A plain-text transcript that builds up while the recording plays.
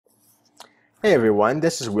Hey everyone,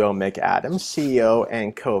 this is Will McAdam, CEO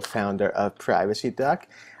and co-founder of PrivacyDuck.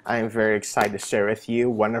 I am very excited to share with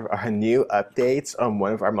you one of our new updates on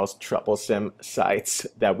one of our most troublesome sites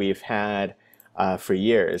that we've had for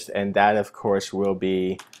years, and that of course will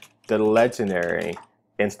be the legendary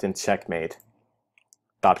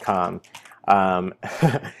InstantCheckmate.com. Um,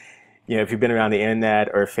 if you've been around the internet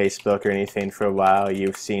or Facebook or anything for a while,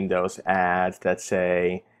 you've seen those ads that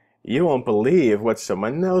say, "You won't believe what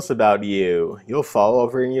someone knows about you. You'll fall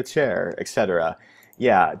over in your chair," etc.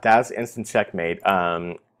 Yeah, that's Instant Checkmate.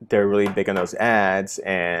 They're really big on those ads,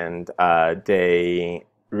 and they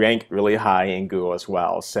rank really high in Google as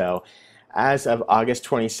well. So as of August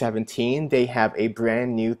 2017, they have a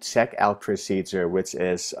brand new checkout procedure, which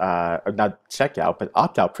is, or not checkout, but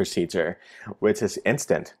opt-out procedure, which is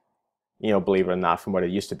instant, believe it or not, from what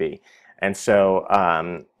it used to be. And so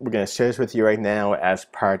we're going to share this with you right now as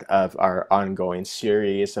part of our ongoing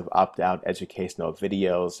series of opt-out educational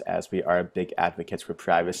videos, as we are big advocates for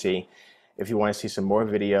privacy. If you want to see some more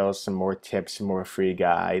videos, some more tips, some more free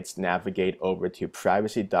guides, navigate over to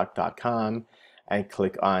PrivacyDuck.com and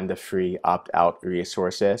click on the free opt-out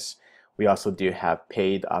resources. We also do have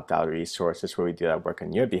paid opt-out resources where we do that work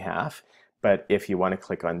on your behalf. But if you want to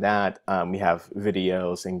click on that, we have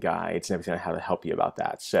videos and guides and everything on how to help you about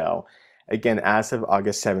that. So again, as of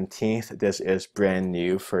August 17th, this is brand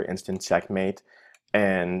new for Instant Checkmate.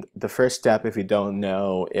 And the first step, if you don't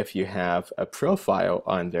know if you have a profile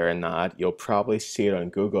on there or not, you'll probably see it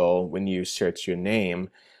on Google when you search your name.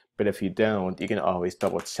 But if you don't, you can always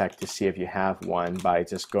double check to see if you have one by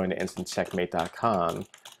just going to instantcheckmate.com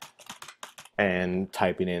and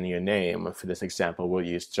typing in your name. For this example, we'll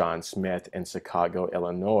use John Smith in Chicago,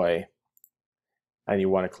 Illinois. And you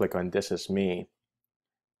want to click on "This is me,"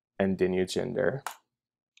 and then your gender,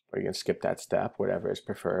 or you can skip that step, whatever is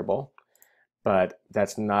preferable. But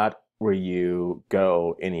that's not where you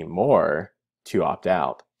go anymore to opt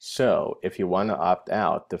out. So if you want to opt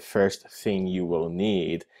out, the first thing you will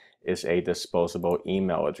need is a disposable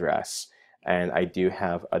email address. And I do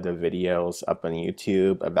have other videos up on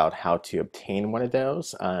YouTube about how to obtain one of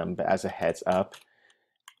those. But as a heads up,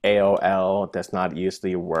 AOL does not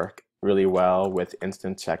usually work really well with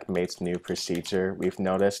Instant Checkmate's new procedure, we've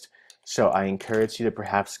noticed. So I encourage you to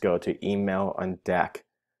perhaps go to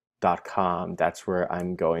emailondeck.com. That's where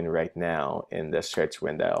I'm going right now in the search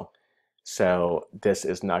window. So this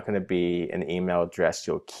is not going to be an email address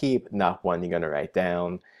you'll keep, not one you're going to write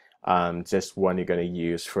down, just one you're going to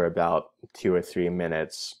use for about 2 or 3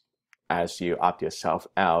 minutes as you opt yourself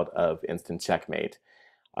out of Instant Checkmate.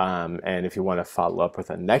 And if you want to follow up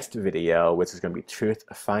with a next video, which is going to be Truth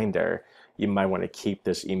Finder, you might want to keep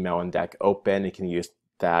this email on deck open. You can use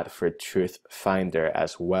that for Truth Finder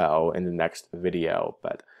as well in the next video.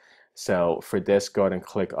 But so for this, go ahead and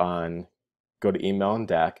go to email on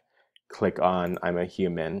deck, click on "I'm a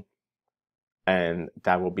human," and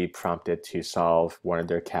that will be prompted to solve one of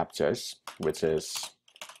their captchas, which is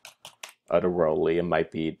otherworldly. It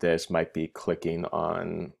might be this, might be clicking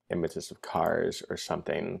on images of cars or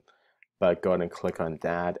something. But go ahead and click on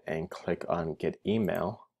that and click on "Get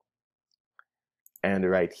Email." And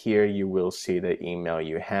right here, you will see the email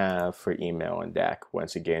you have for email on deck.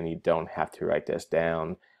 Once again, you don't have to write this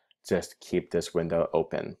down. Just keep this window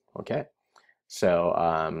open, okay? So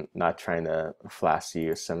not trying to flash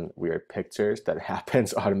you some weird pictures that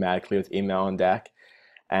happens automatically with email on deck.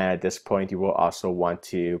 And at this point, you will also want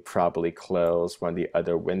to probably close one of the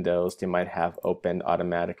other windows they might have opened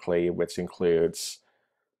automatically, which includes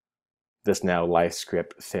this "Now Life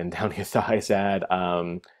Script Thin Down Your Thighs" ad.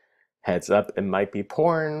 Heads up, it might be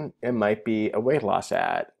porn, it might be a weight loss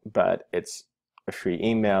ad, but it's a free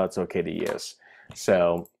email, it's okay to use.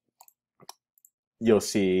 So you'll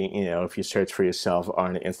see, if you search for yourself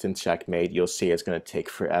on Instant Checkmate, you'll see it's going to take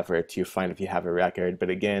forever to find if you have a record. But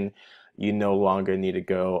again, you no longer need to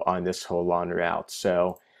go on this whole long route.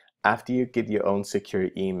 So after you get your own secure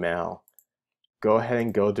email, go ahead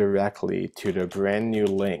and go directly to the brand new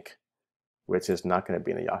link, which is not going to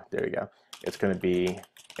be in the Yahoo. There you go. It's going to be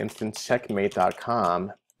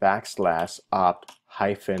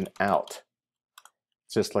instantcheckmate.com/opt-out.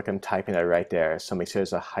 Just like I'm typing it right there. So make sure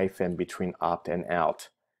there's a hyphen between opt and out.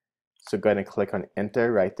 So go ahead and click on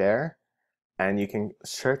enter right there. And you can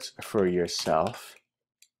search for yourself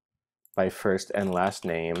by first and last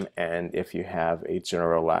name. And if you have a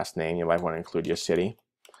general last name, you might want to include your city,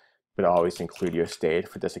 but always include your state.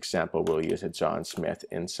 For this example, we'll use a John Smith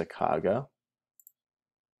in Chicago.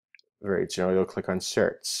 Very general, you'll click on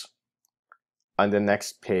search. On the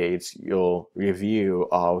next page, you'll review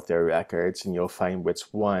all of their records and you'll find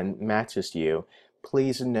which one matches you.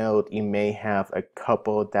 Please note you may have a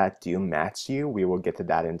couple that do match you. We will get to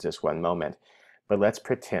that in just one moment. But let's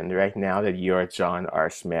pretend right now that you're John R.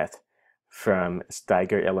 Smith from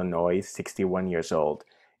Steiger, Illinois, 61 years old.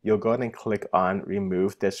 You'll go ahead and click on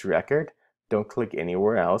Remove This Record. Don't click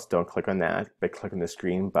anywhere else. Don't click on that, but click on this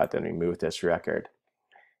green button, Remove This Record.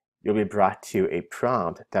 You'll be brought to a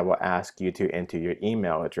prompt that will ask you to enter your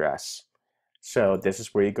email address. So this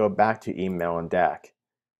is where you go back to Email on Deck.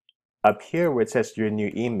 Up here where it says your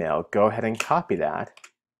new email, go ahead and copy that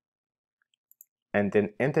and then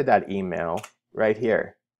enter that email right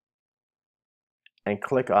here and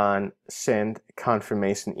click on Send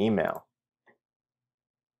Confirmation Email.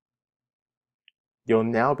 You'll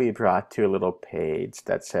now be brought to a little page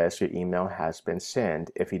that says your email has been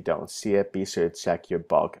sent. If you don't see it, be sure to check your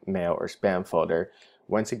bulk mail or spam folder.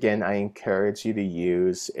 Once again, I encourage you to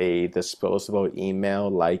use a disposable email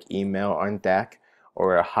like Email on Deck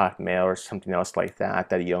or a Hotmail or something else like that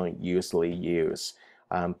that you don't usually use.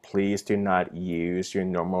 Please do not use your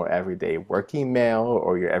normal everyday work email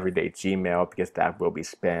or your everyday Gmail because that will be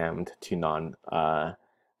spammed to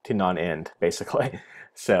non-end basically.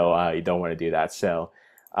 So you don't want to do that. So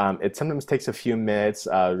it sometimes takes a few minutes.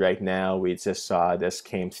 Right now we just saw this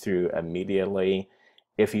came through immediately.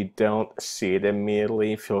 If you don't see it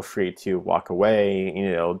immediately, feel free to walk away,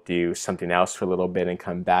 do something else for a little bit and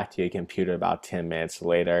come back to your computer about 10 minutes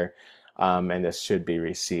later, and this should be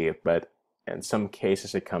received. But in some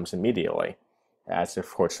cases, it comes immediately, as it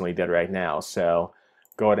fortunately did right now. So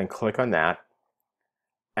go ahead and click on that,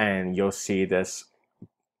 and you'll see this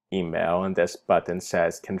email, and this button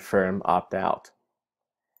says Confirm Opt-out.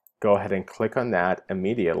 Go ahead and click on that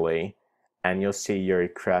immediately, and you'll see your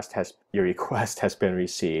request has been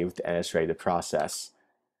received and is ready to process.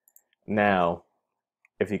 Now,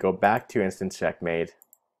 if you go back to Instant Checkmate,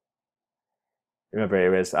 remember it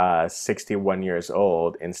was 61 years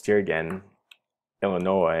old in Sturgeon,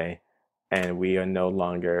 Illinois, and we are no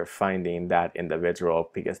longer finding that individual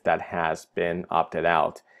because that has been opted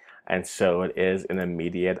out. And so it is an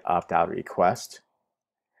immediate opt-out request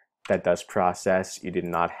that does process. You do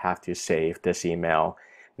not have to save this email.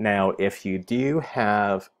 Now, if you do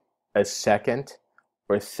have a second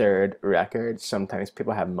or third record, sometimes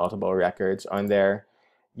people have multiple records on there,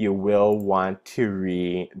 you will want to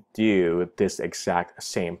redo this exact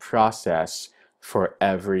same process for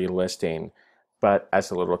every listing. But as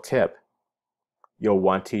a little tip, you'll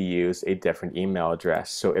want to use a different email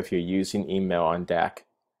address. So if you're using Email on Deck,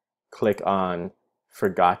 click on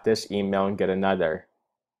Forgot this email and get another.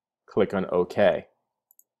 Click on OK.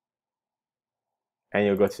 And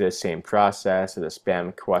you'll go through the same process of the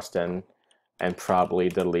spam question and probably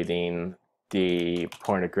deleting the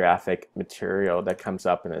pornographic material that comes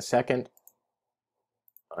up in a second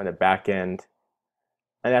on the back end.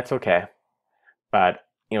 And that's okay. But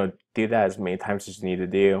do that as many times as you need to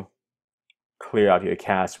do. Clear out your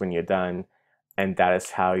cache when you're done, and that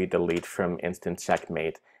is how you delete from Instant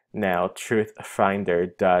Checkmate. Now, Truth Finder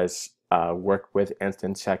does work with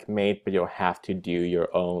Instant Checkmate, but you'll have to do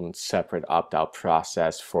your own separate opt-out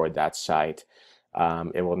process for that site.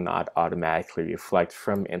 It will not automatically reflect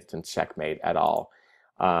from Instant Checkmate at all.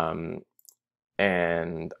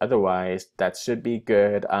 And otherwise, that should be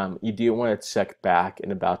good. You do want to check back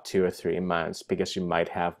in about 2 or 3 months because you might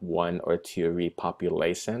have 1 or 2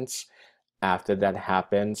 repopulations. After that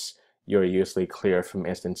happens, you're usually clear from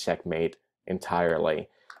Instant Checkmate entirely.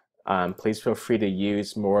 Please feel free to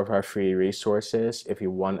use more of our free resources. If you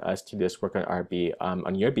want us to do this work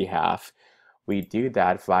on your behalf, we do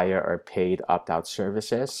that via our paid opt-out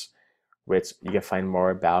services, which you can find more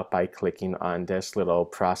about by clicking on this little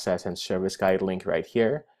process and service guide link right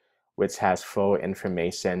here, which has full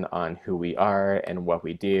information on who we are and what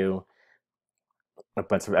we do, a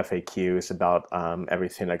bunch of FAQs about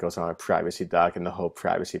everything that goes on with PrivacyDuck and the whole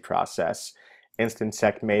privacy process. Instant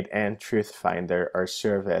Checkmate and Truth Finder are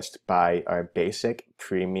serviced by our basic,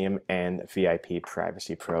 premium, and VIP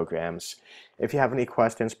privacy programs. If you have any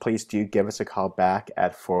questions, please do give us a call back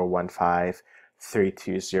at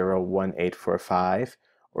 415-320-1845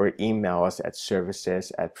 or email us at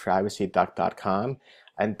services@PrivacyDuck.com.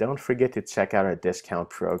 And don't forget to check out our discount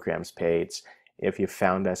programs page. If you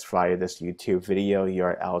found us via this YouTube video, you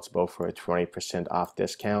are eligible for a 20% off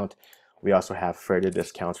discount. We also have further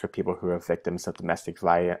discounts for people who are victims of domestic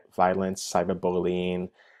violence,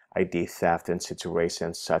 cyberbullying, ID theft, and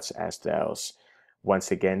situations such as those.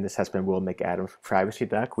 Once again, this has been Will McAdam from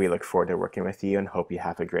PrivacyDuck. We look forward to working with you and hope you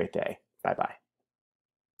have a great day. Bye-bye.